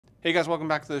Hey guys, welcome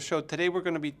back to the show. Today we're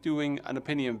going to be doing an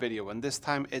opinion video, and this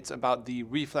time it's about the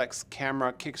Reflex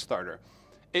camera Kickstarter.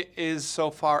 It is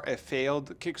so far a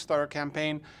failed Kickstarter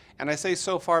campaign, and I say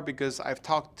so far because I've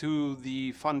talked to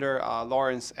the funder,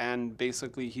 Lawrence, and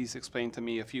basically he's explained to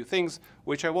me a few things,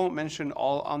 which I won't mention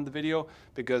all on the video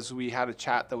because we had a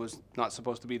chat that was not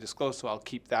supposed to be disclosed, so I'll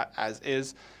keep that as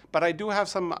is. But I do have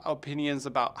some opinions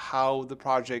about how the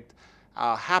project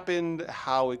happened,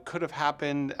 how it could have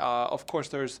happened. Of course,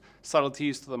 there's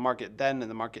subtleties to the market then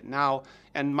and the market now,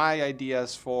 and my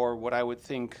ideas for what I would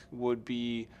think would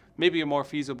be maybe a more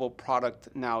feasible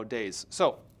product nowadays.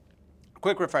 So,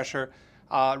 quick refresher,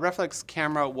 Reflex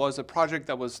camera was a project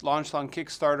that was launched on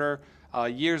Kickstarter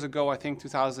years ago, I think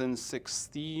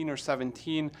 2016 or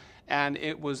 17, and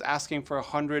it was asking for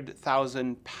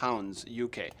 £100,000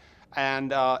 UK.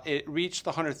 And it reached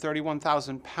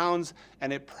 £131,000,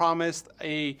 and it promised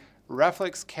a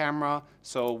reflex camera,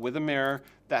 so with a mirror,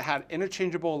 that had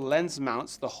interchangeable lens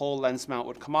mounts. The whole lens mount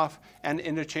would come off, and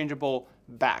interchangeable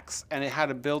backs. And it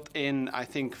had a built-in, I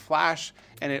think, flash,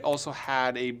 and it also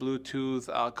had a Bluetooth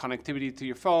connectivity to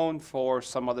your phone for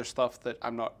some other stuff that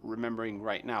I'm not remembering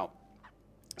right now.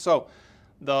 So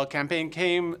the campaign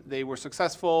came, they were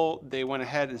successful, they went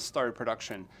ahead and started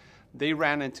production. They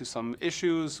ran into some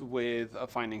issues with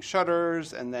finding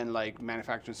shutters and then like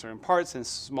manufacturing certain parts in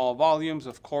small volumes.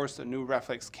 Of course, a new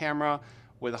reflex camera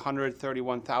with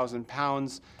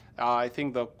 £131,000. I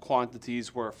think the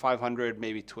quantities were 500,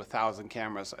 maybe to 1,000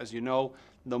 cameras. As you know,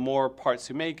 the more parts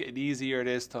you make, the easier it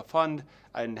is to fund.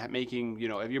 And making,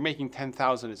 if you're making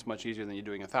 10,000, it's much easier than you're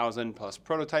doing 1,000 plus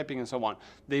prototyping and so on.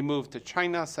 They moved to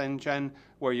China, Shenzhen,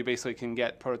 where you basically can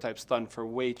get prototypes done for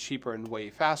way cheaper and way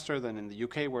faster than in the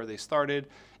UK where they started.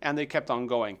 And they kept on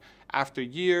going. After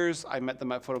years, I met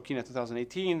them at Photokina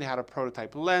 2018. They had a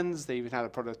prototype lens. They even had a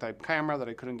prototype camera that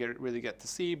I couldn't really get to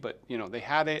see, but they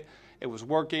had it. It was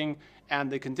working, and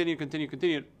they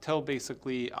continued till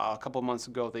basically a couple months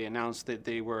ago they announced that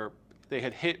they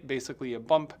had hit basically a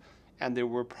bump, and they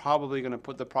were probably going to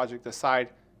put the project aside,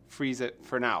 freeze it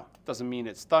for now. Doesn't mean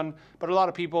it's done, but a lot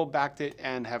of people backed it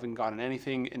and haven't gotten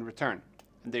anything in return.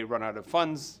 And they run out of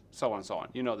funds, so on and so on.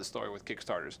 You know the story with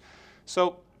Kickstarters.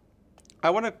 So I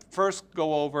want to first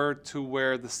go over to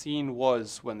where the scene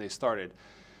was when they started.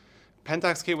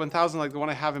 Pentax K1000, like the one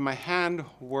I have in my hand,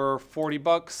 were 40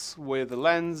 bucks with a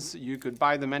lens. You could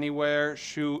buy them anywhere,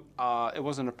 shoot, it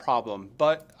wasn't a problem.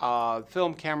 But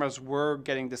film cameras were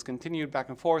getting discontinued back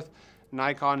and forth.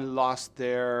 Nikon lost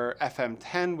their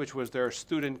FM10, which was their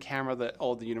student camera that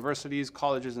all the universities,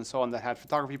 colleges, and so on that had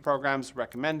photography programs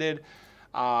recommended.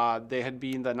 They had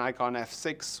been the Nikon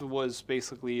F6 was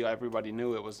basically, everybody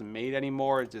knew it wasn't made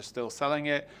anymore, they're still selling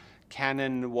it.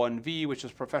 Canon 1V, which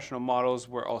is professional models,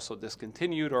 were also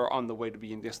discontinued or on the way to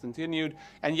being discontinued.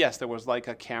 And yes, there was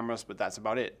Leica cameras, but that's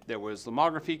about it. There was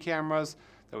lomography cameras,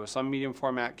 there were some medium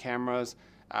format cameras,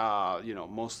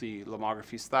 mostly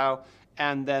lomography style.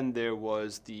 And then there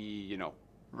was the,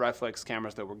 reflex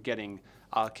cameras that were getting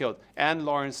killed. And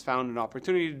Lawrence found an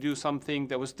opportunity to do something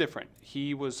that was different.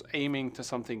 He was aiming to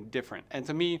something different. And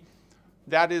to me,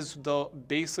 that is the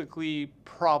basically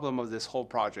problem of this whole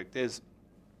project, is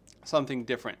something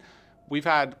different. We've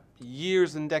had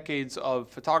years and decades of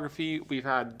photography. We've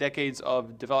had decades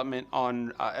of development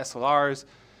on SLRs,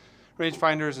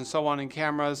 rangefinders, and so on in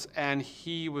cameras. And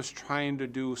he was trying to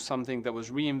do something that was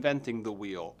reinventing the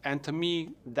wheel. And to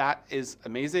me, that is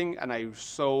amazing. And I'm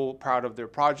so proud of their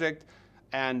project.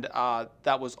 And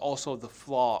that was also the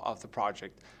flaw of the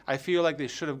project. I feel like they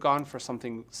should have gone for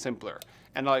something simpler.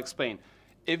 And I'll explain.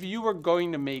 If you were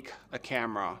going to make a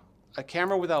camera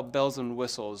without bells and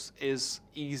whistles is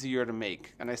easier to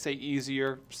make. And I say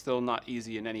easier, still not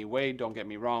easy in any way. Don't get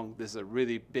me wrong. This is a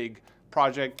really big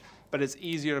project, but it's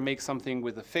easier to make something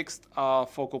with a fixed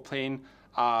focal plane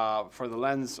for the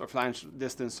lens or flange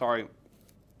distance,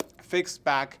 fixed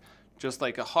back, just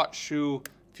like a hot shoe,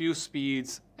 few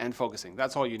speeds, and focusing.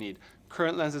 That's all you need.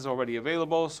 Current lens is already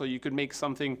available, so you could make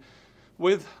something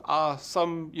with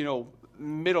some,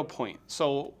 middle point.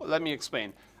 So let me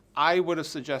explain. I would have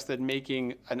suggested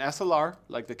making an SLR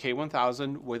like the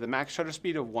K1000 with a max shutter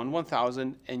speed of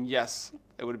 1/1000, and yes,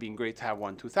 it would have been great to have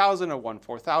 1/2000 or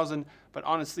 1/4000, but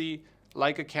honestly,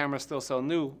 Leica cameras still sell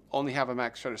new, only have a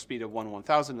max shutter speed of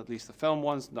 1/1000, at least the film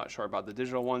ones, not sure about the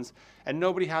digital ones, and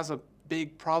nobody has a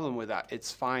big problem with that. It's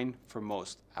fine for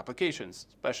most applications,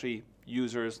 especially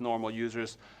users, normal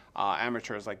users,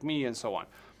 amateurs like me, and so on.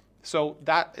 So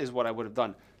that is what I would have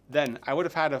done. Then I would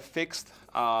have had a fixed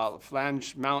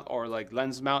flange mount or like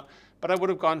lens mount, but I would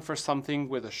have gone for something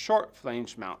with a short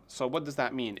flange mount. So what does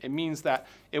that mean? It means that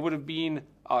it would have been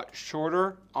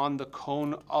shorter on the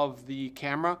cone of the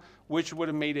camera, which would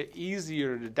have made it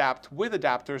easier to adapt with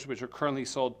adapters, which are currently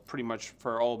sold pretty much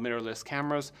for all mirrorless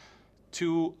cameras,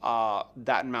 to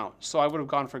that mount. So I would have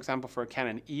gone, for example, for a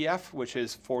Canon EF, which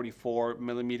is 44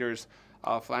 millimeters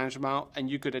flange mount, and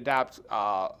you could adapt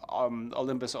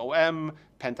Olympus OM,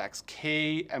 Pentax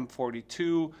K,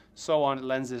 M42, so on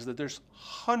lenses. That there's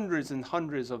hundreds and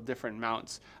hundreds of different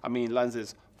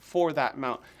lenses for that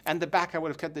mount. And the back I would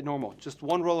have kept it normal, just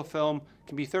one roll of film,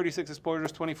 can be 36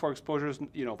 exposures, 24 exposures,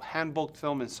 hand bulked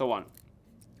film and so on.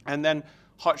 And then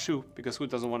hot shoe, because who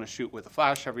doesn't want to shoot with a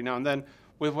flash every now and then,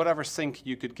 with whatever sync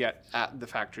you could get at the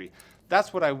factory.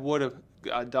 That's what I would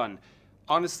have done.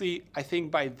 Honestly, I think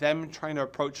by them trying to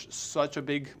approach such a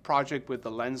big project with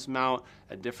the lens mount,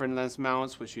 different lens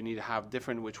mounts, which you need to have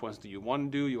different, which ones do you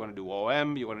want to do? You want to do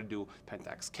OM, you want to do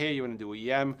Pentax K, you want to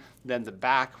do EM, then the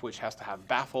back, which has to have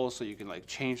baffles so you can like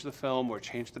change the film or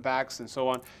change the backs and so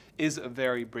on, is a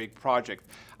very big project.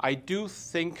 I do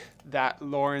think that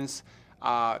Lawrence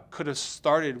could have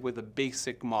started with a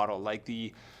basic model like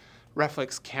the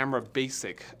Reflex camera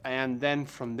basic, and then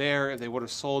from there they would have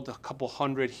sold a couple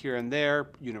hundred here and there.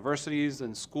 Universities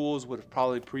and schools would have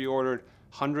probably pre-ordered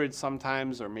hundreds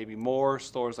sometimes, or maybe more.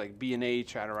 Stores like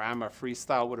B&H, Adorama,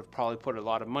 Freestyle would have probably put a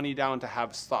lot of money down to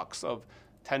have stocks of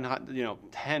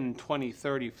 10, 20,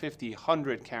 30, 50,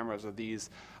 100 cameras of these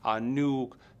new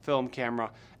film camera,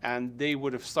 and they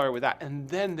would have started with that, and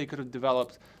then they could have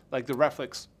developed like the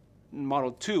Reflex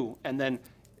Model 2, and then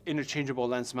interchangeable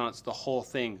lens mounts, the whole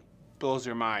thing. Blows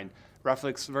your mind.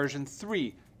 Reflex version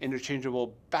 3,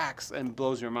 interchangeable backs, and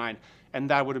blows your mind. And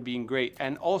that would have been great.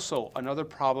 And also another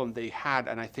problem they had,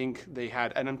 and I think they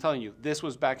had, and I'm telling you, this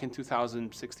was back in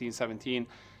 2016, 17,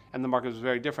 and the market was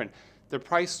very different. The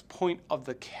price point of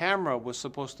the camera was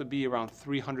supposed to be around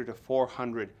 300 to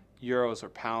 400 euros or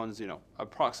pounds,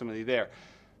 approximately there.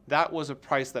 That was a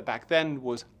price that back then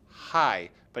was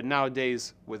high, but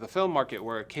nowadays with the film market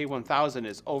where a K1000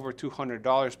 is over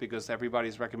 $200 because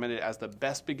everybody's recommended it as the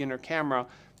best beginner camera,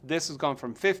 this has gone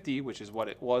from 50, which is what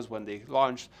it was when they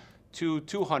launched, to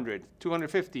 200,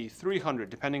 250, 300,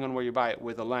 depending on where you buy it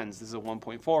with a lens. This is a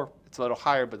 1.4, it's a little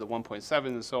higher, but the 1.7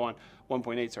 and so on,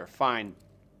 1.8s are fine.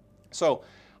 So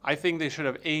I think they should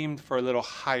have aimed for a little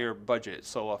higher budget,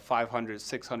 so a 500,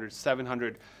 600,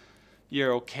 700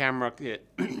 euro camera kit,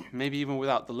 maybe even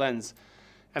without the lens.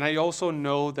 And I also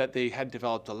know that they had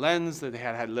developed a lens, that they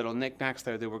had little knickknacks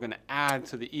there they were going to add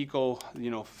to the eco,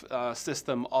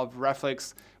 system of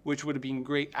Reflex, which would have been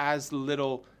great as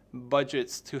little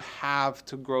budgets to have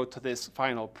to grow to this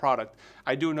final product.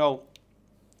 I do know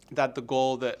that the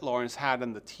goal that Lawrence had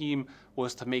and the team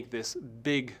was to make this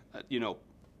big,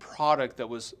 product that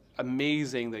was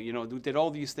amazing, that, did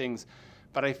all these things.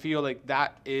 But I feel like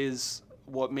that is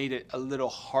what made it a little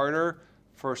harder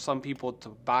for some people to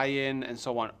buy in and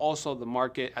so on. Also, the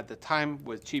market at the time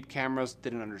with cheap cameras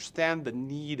didn't understand the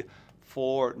need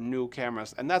for new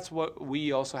cameras. And that's what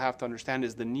we also have to understand,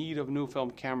 is the need of new film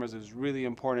cameras is really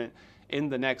important in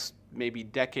the next maybe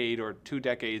decade or 2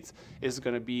 decades. Is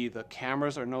going to be the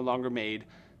cameras are no longer made.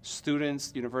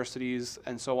 Students, universities,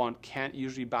 and so on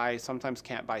sometimes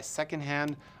can't buy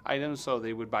secondhand items, so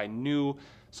they would buy new.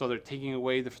 So they're taking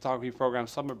away the photography program.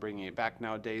 Some are bringing it back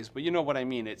nowadays, but you know what I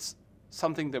mean. It's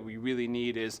something that we really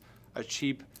need is a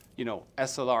cheap,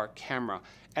 SLR camera.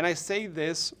 And I say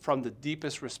this from the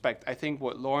deepest respect. I think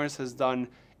what Lawrence has done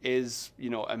is,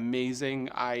 amazing.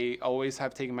 I always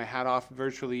have taken my hat off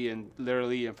virtually and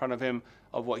literally in front of him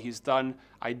of what he's done.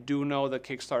 I do know the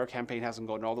Kickstarter campaign hasn't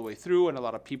gone all the way through, and a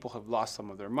lot of people have lost some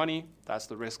of their money. That's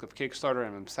the risk of Kickstarter,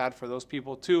 and I'm sad for those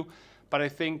people too. But I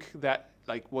think that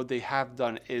what they have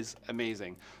done is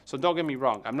amazing. So don't get me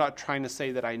wrong. I'm not trying to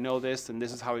say that I know this and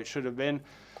this is how it should have been.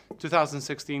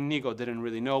 2016, Nico didn't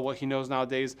really know what he knows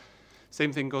nowadays.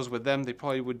 Same thing goes with them. They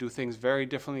probably would do things very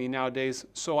differently nowadays.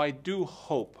 So I do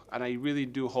hope, and I really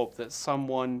do hope, that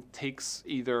someone takes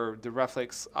either the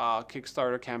Reflex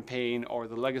Kickstarter campaign or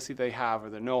the legacy they have or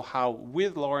the know-how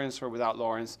with Lawrence or without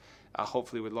Lawrence,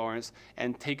 hopefully with Lawrence,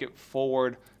 and take it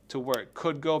forward to where it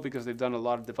could go, because they've done a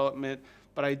lot of development.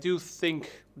 But I do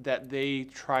think that they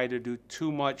try to do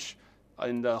too much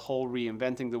in the whole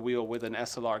reinventing the wheel with an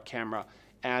SLR camera,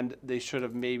 and they should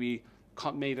have maybe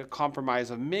made a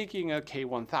compromise of making a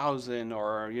K1000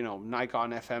 or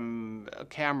Nikon FM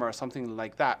camera or something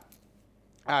like that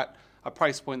at a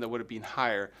price point that would have been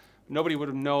higher. Nobody would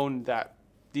have known that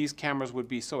these cameras would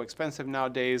be so expensive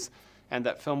nowadays, and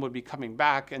that film would be coming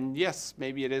back. And yes,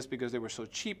 maybe it is because they were so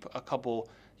cheap a couple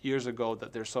years ago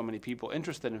that there's so many people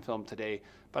interested in film today.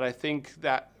 But I think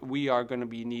that we are going to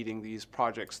be needing these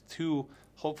projects to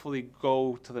hopefully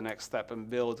go to the next step and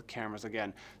build cameras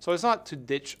again. So it's not to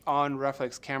ditch on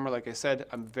reflex camera. Like I said,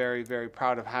 I'm very, very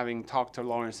proud of having talked to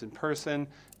Lawrence in person,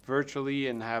 virtually,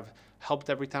 and have helped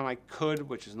every time I could,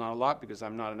 which is not a lot because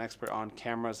I'm not an expert on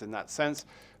cameras in that sense.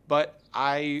 But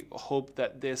I hope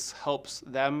that this helps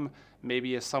them.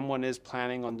 Maybe if someone is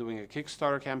planning on doing a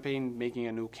Kickstarter campaign, making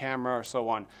a new camera or so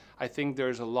on, I think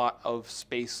there's a lot of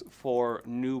space for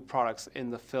new products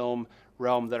in the film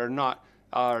realm that are not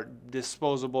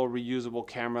disposable, reusable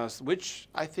cameras, which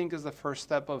I think is the first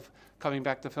step of coming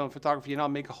back to film photography. And I'll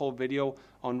make a whole video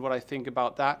on what I think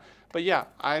about that. But yeah,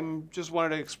 I'm just wanted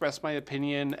to express my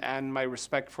opinion and my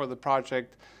respect for the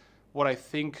project, what I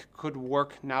think could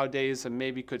work nowadays and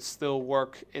maybe could still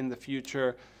work in the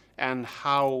future, and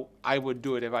how I would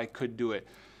do it if I could do it.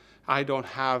 I don't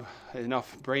have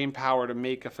enough brain power to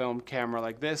make a film camera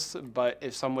like this, but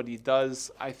if somebody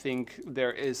does, I think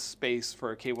there is space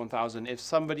for a K1000. If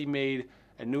somebody made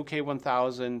a new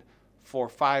K1000 for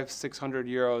 500-600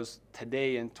 euros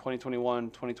today in 2021,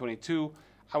 2022,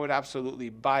 I would absolutely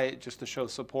buy it just to show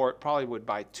support. Probably would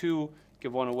buy two,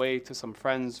 give one away to some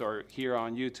friends or here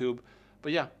on YouTube.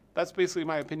 But yeah, that's basically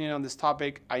my opinion on this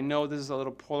topic. I know this is a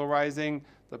little polarizing,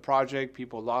 the project,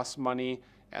 people lost money,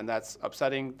 and that's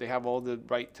upsetting. They have all the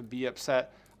right to be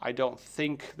upset. I don't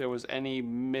think there was any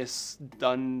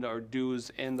misdone or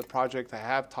do's in the project. I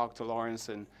have talked to Lawrence,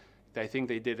 and I think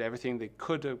they did everything they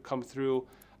could to come through.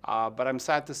 But I'm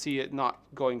sad to see it not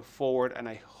going forward, and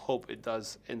I hope it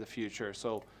does in the future.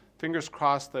 So fingers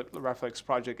crossed that the Reflex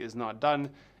project is not done,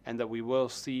 and that we will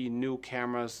see new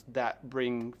cameras that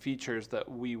bring features that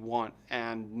we want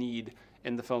and need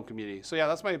in the film community. So yeah,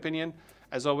 that's my opinion.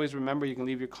 As always, remember, you can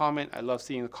leave your comment. I love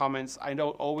seeing the comments. I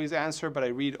don't always answer, but I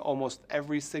read almost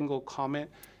every single comment,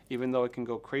 even though it can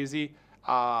go crazy.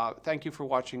 Thank you for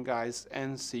watching, guys,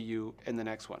 and see you in the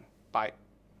next one. Bye.